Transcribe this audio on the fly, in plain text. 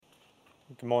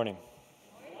Good morning.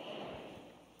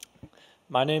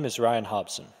 My name is Ryan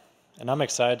Hobson, and I'm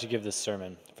excited to give this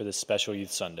sermon for this special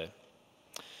Youth Sunday.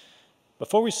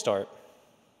 Before we start,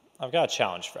 I've got a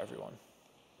challenge for everyone.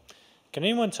 Can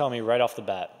anyone tell me right off the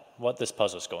bat what this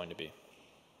puzzle is going to be?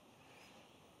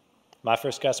 My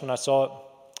first guess when I saw it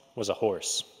was a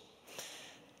horse.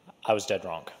 I was dead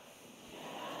wrong.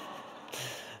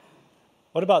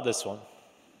 What about this one?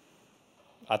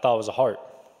 I thought it was a heart.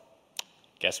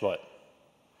 Guess what?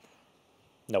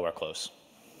 Nowhere close.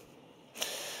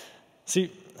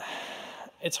 See,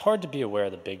 it's hard to be aware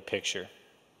of the big picture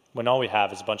when all we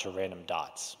have is a bunch of random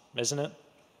dots, isn't it?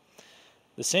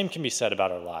 The same can be said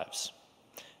about our lives.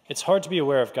 It's hard to be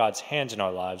aware of God's hand in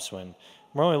our lives when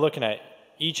we're only looking at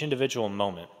each individual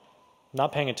moment,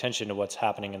 not paying attention to what's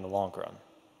happening in the long run.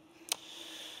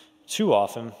 Too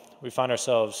often, we find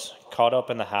ourselves caught up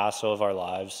in the hassle of our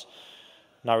lives,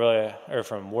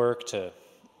 from work to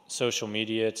social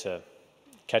media to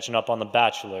catching up on The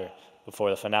Bachelor before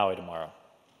the finale tomorrow.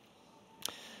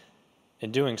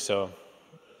 In doing so,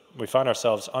 we find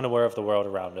ourselves unaware of the world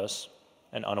around us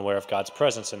and unaware of God's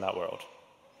presence in that world.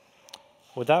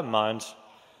 With that in mind,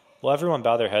 will everyone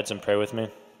bow their heads and pray with me?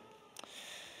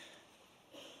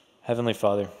 Heavenly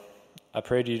Father, I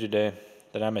pray to you today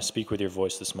that I may speak with your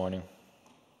voice this morning.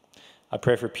 I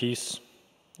pray for peace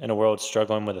in a world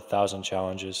struggling with 1,000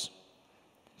 challenges,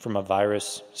 from a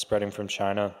virus spreading from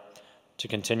China to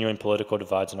continuing political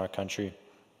divides in our country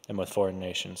and with foreign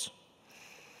nations.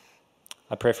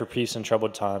 I pray for peace in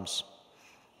troubled times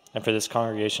and for this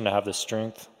congregation to have the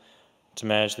strength to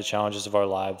manage the challenges of our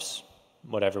lives,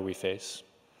 whatever we face.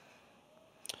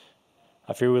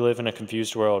 I fear we live in a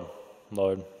confused world,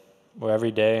 Lord, where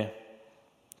every day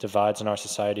divides in our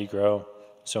society grow,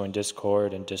 sowing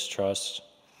discord and distrust.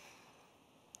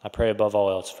 I pray above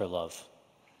all else for love.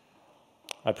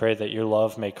 I pray that your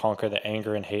love may conquer the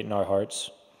anger and hate in our hearts,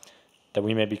 that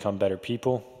we may become better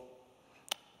people,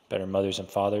 better mothers and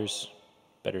fathers,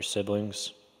 better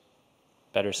siblings,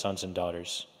 better sons and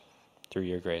daughters, through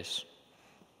your grace.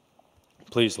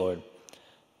 Please, Lord,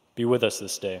 be with us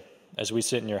this day as we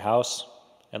sit in your house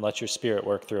and let your Spirit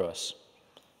work through us.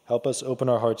 Help us open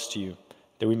our hearts to you,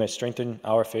 that we may strengthen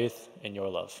our faith in your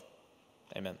love.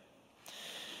 Amen.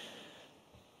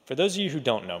 For those of you who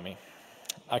don't know me,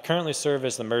 I currently serve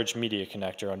as the Merge Media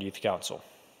Connector on Youth Council.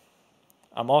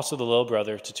 I'm also the little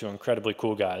brother to two incredibly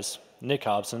cool guys, Nick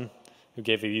Hobson, who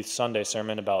gave a Youth Sunday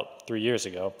sermon about 3 years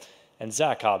ago, and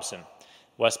Zach Hobson,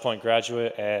 West Point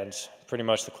graduate and pretty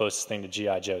much the closest thing to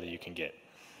G.I. Joe that you can get.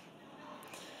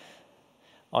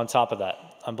 On top of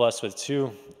that, I'm blessed with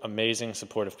two amazing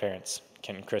supportive parents,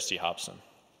 Kent and Christy Hobson.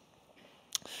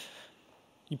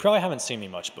 You probably haven't seen me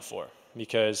much before,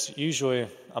 because usually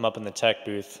I'm up in the tech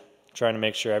booth trying to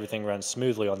make sure everything runs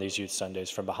smoothly on these Youth Sundays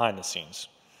from behind the scenes.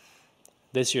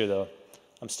 This year, though,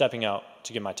 I'm stepping out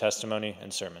to give my testimony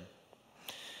and sermon.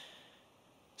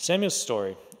 Samuel's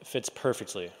story fits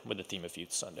perfectly with the theme of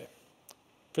Youth Sunday.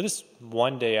 For this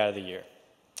one day out of the year,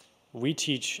 we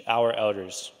teach our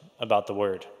elders about the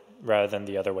Word rather than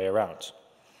the other way around.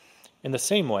 In the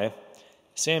same way,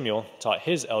 Samuel taught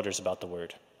his elders about the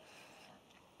Word,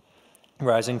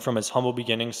 rising from his humble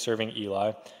beginnings serving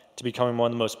Eli to becoming one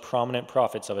of the most prominent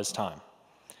prophets of his time.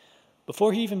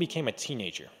 Before he even became a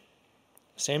teenager,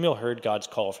 Samuel heard God's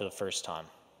call for the first time.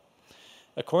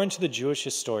 According to the Jewish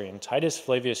historian Titus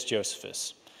Flavius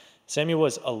Josephus, Samuel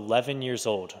was 11 years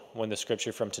old when the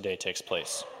scripture from today takes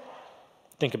place.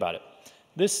 Think about it.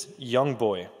 This young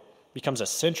boy becomes a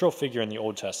central figure in the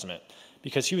Old Testament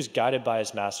because he was guided by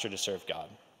his master to serve God.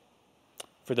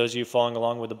 For those of you following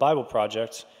along with the Bible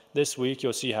Project, this week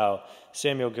you'll see how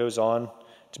Samuel goes on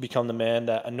to become the man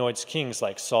that anoints kings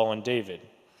like Saul and David,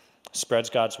 spreads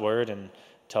God's word, and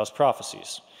tells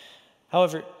prophecies.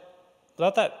 However,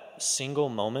 without that single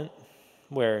moment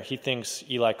where he thinks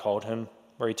Eli called him,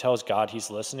 where he tells God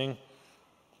he's listening,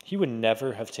 he would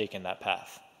never have taken that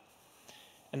path.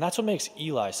 And that's what makes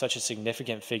Eli such a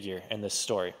significant figure in this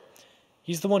story.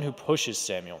 He's the one who pushes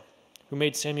Samuel, who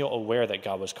made Samuel aware that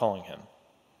God was calling him.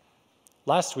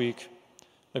 Last week,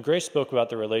 Grace spoke about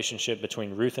the relationship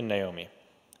between Ruth and Naomi,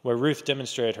 where Ruth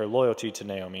demonstrated her loyalty to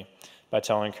Naomi by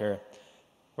telling her,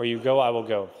 "Where you go, I will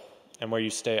go, and where you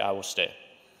stay, I will stay."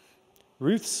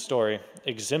 Ruth's story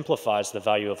exemplifies the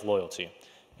value of loyalty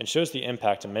and shows the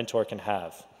impact a mentor can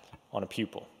have on a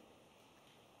pupil.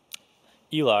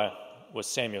 Eli was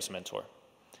Samuel's mentor,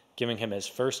 giving him his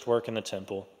first work in the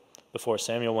temple before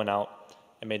Samuel went out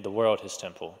and made the world his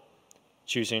temple,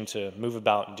 choosing to move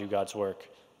about and do God's work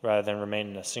rather than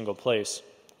remain in a single place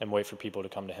and wait for people to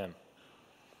come to him.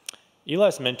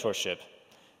 Eli's mentorship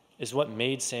is what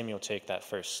made Samuel take that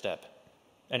first step.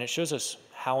 And it shows us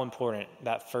how important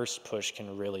that first push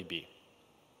can really be.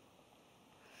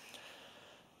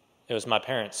 It was my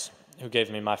parents who gave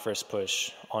me my first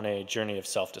push on a journey of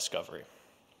self-discovery.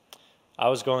 I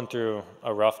was going through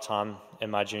a rough time in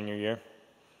my junior year.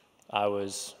 I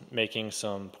was making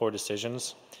some poor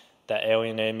decisions that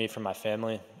alienated me from my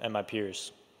family and my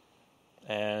peers.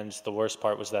 And the worst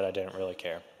part was that I didn't really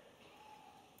care.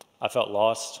 I felt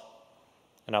lost,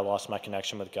 and I lost my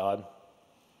connection with God.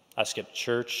 I skipped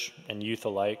church and youth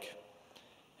alike,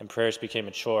 and prayers became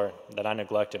a chore that I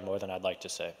neglected more than I'd like to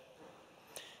say.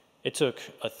 It took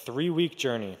a 3-week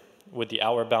journey with the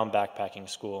Outward Bound Backpacking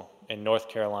School in North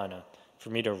Carolina for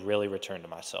me to really return to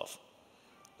myself.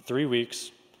 3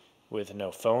 weeks with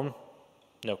no phone,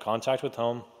 no contact with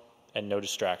home, and no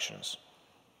distractions.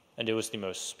 And it was the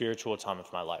most spiritual time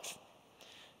of my life.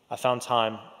 I found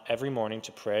time every morning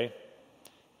to pray,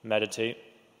 meditate,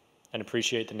 and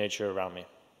appreciate the nature around me.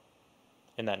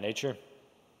 In that nature,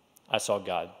 I saw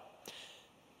God.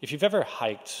 If you've ever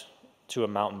hiked to a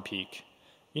mountain peak,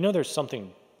 you know there's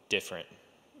something different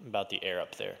about the air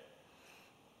up there.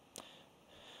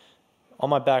 On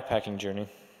my backpacking journey,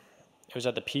 it was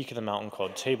at the peak of the mountain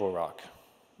called Table Rock,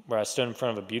 where I stood in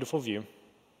front of a beautiful view,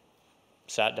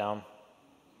 sat down,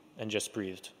 and just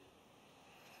breathed.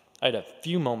 I had a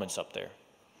few moments up there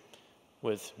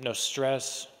with no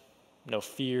stress, no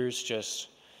fears, just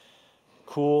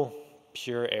cool,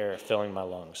 pure air filling my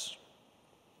lungs.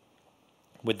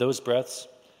 With those breaths,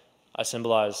 I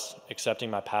symbolize accepting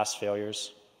my past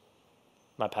failures,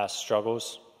 my past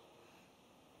struggles,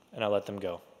 and I let them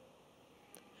go.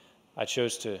 I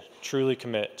chose to truly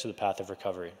commit to the path of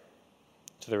recovery,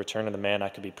 to the return of the man I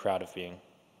could be proud of being.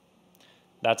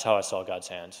 That's how I saw God's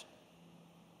hands.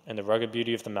 In the rugged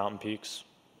beauty of the mountain peaks,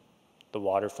 the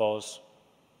waterfalls,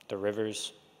 the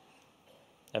rivers,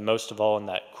 and most of all in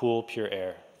that cool, pure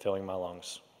air filling my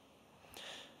lungs.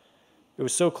 It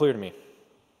was so clear to me.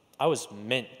 I was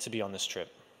meant to be on this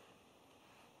trip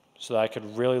so that I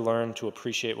could really learn to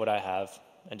appreciate what I have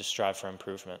and to strive for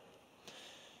improvement.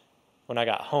 When I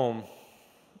got home,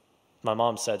 my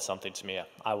mom said something to me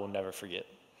I will never forget.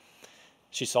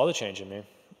 She saw the change in me,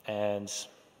 and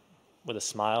with a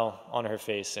smile on her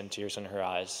face and tears in her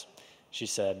eyes, she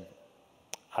said,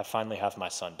 "I finally have my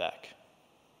son back."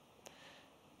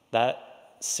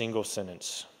 That single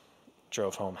sentence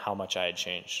drove home how much I had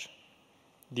changed.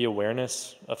 The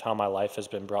awareness of how my life has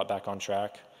been brought back on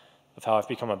track, of how I've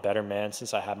become a better man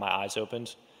since I had my eyes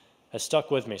opened, has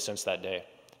stuck with me since that day,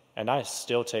 and I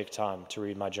still take time to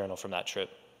read my journal from that trip.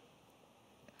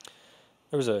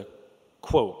 There was a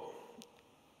quote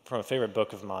from a favorite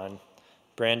book of mine,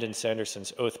 Brandon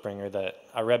Sanderson's Oathbringer, that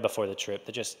I read before the trip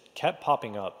that just kept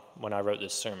popping up when I wrote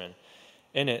this sermon.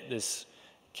 In it, this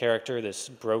character, this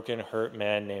broken, hurt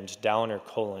man named Dalliner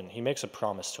Colin, he makes a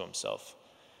promise to himself.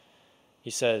 He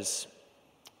says,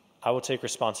 "I will take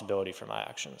responsibility for my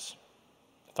actions.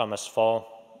 If I must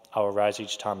fall, I will rise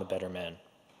each time a better man."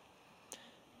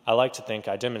 I like to think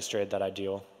I demonstrated that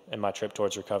ideal in my trip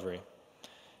towards recovery.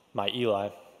 My Eli,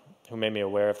 who made me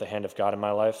aware of the hand of God in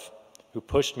my life, who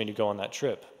pushed me to go on that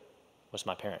trip, was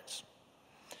my parents.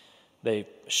 They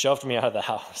shoved me out of the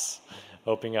house,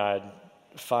 hoping I'd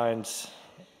find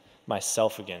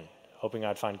myself again, hoping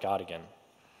I'd find God again.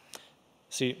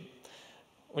 See,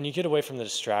 when you get away from the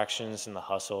distractions and the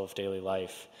hustle of daily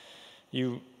life,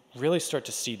 you really start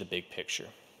to see the big picture.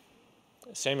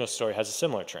 Samuel's story has a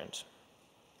similar trend.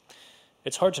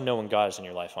 It's hard to know when God is in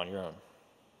your life on your own.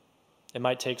 It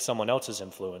might take someone else's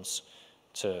influence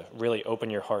to really open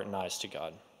your heart and eyes to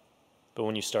God. But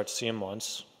when you start to see him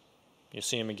once, you'll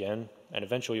see him again, and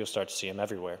eventually you'll start to see him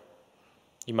everywhere.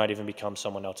 You might even become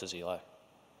someone else's Eli.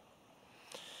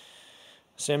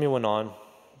 Samuel went on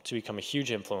to become a huge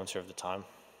influencer of the time,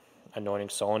 anointing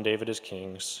Saul and David as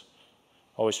kings,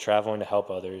 always traveling to help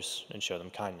others and show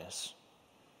them kindness.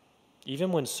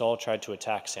 Even when Saul tried to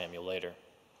attack Samuel later,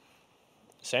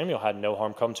 Samuel had no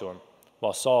harm come to him,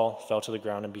 while Saul fell to the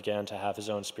ground and began to have his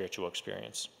own spiritual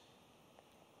experience.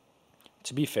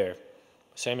 To be fair,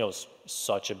 Samuel's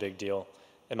such a big deal,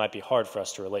 it might be hard for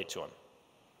us to relate to him.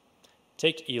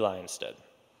 Take Eli instead.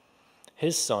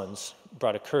 His sons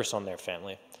brought a curse on their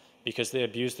family because they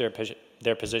abused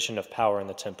their position of power in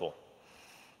the temple,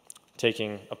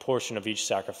 taking a portion of each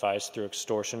sacrifice through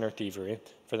extortion or thievery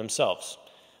for themselves,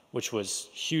 which was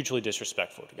hugely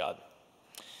disrespectful to God.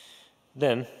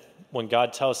 Then, when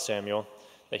God tells Samuel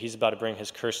that he's about to bring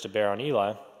his curse to bear on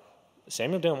Eli,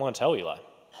 Samuel didn't want to tell Eli.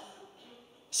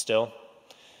 Still,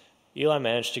 Eli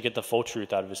managed to get the full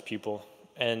truth out of his people,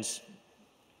 and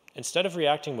instead of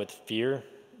reacting with fear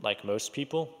like most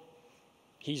people,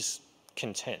 he's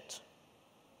content.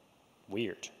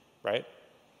 weird, right?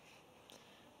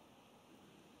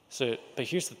 But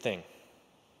here's the thing.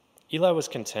 Eli was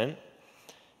content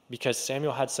because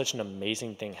Samuel had such an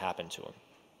amazing thing happen to him.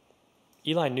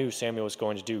 Eli knew Samuel was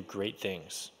going to do great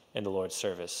things in the Lord's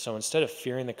service. So instead of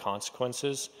fearing the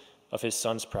consequences of his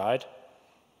son's pride,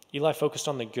 Eli focused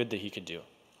on the good that he could do.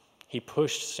 He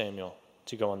pushed Samuel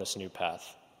to go on this new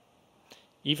path.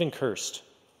 Even cursed,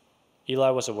 Eli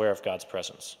was aware of God's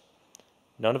presence.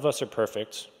 None of us are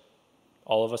perfect.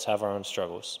 All of us have our own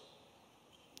struggles.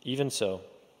 Even so,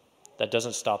 that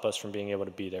doesn't stop us from being able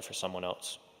to be there for someone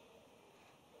else.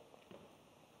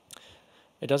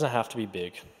 It doesn't have to be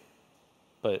big,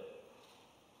 but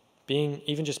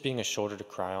even just being a shoulder to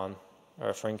cry on or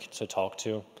a friend to talk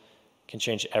to can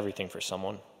change everything for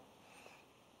someone.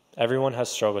 Everyone has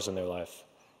struggles in their life,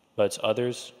 but it's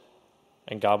others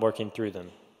and God working through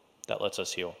them that lets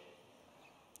us heal.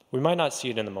 We might not see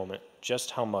it in the moment,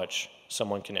 just how much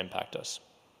someone can impact us.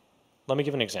 Let me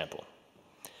give an example.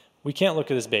 We can't look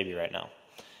at this baby right now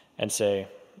and say,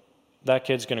 that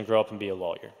kid's going to grow up and be a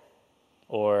lawyer.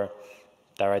 Or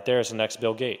that right there is the next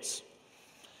Bill Gates.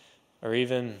 Or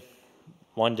even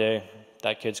one day,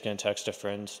 that kid's going to text a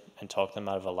friend and talk them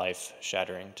out of a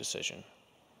life-shattering decision.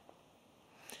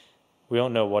 We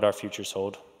don't know what our futures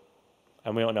hold,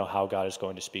 and we don't know how God is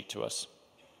going to speak to us.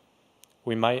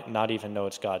 We might not even know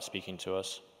it's God speaking to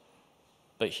us,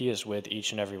 but He is with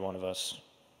each and every one of us,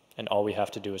 and all we have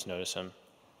to do is notice Him.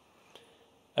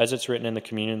 As it's written in the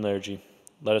communion liturgy,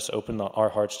 let us open our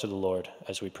hearts to the Lord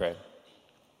as we pray.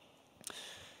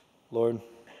 Lord,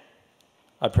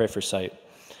 I pray for sight.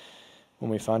 When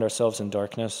we find ourselves in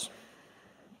darkness,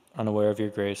 unaware of your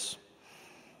grace,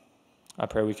 I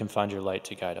pray we can find your light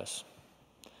to guide us.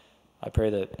 I pray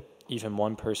that even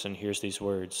one person hears these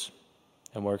words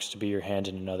and works to be your hand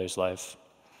in another's life.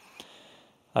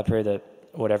 I pray that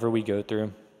whatever we go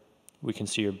through, we can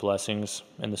see your blessings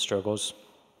in the struggles.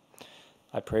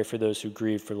 I pray for those who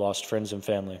grieve for lost friends and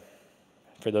family,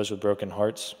 for those with broken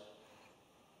hearts,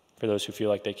 for those who feel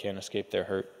like they can't escape their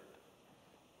hurt.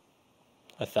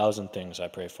 1,000 things I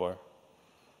pray for,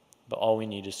 but all we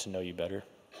need is to know you better.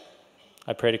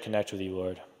 I pray to connect with you,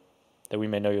 Lord, that we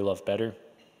may know your love better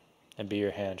and be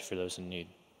your hand for those in need.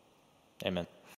 Amen.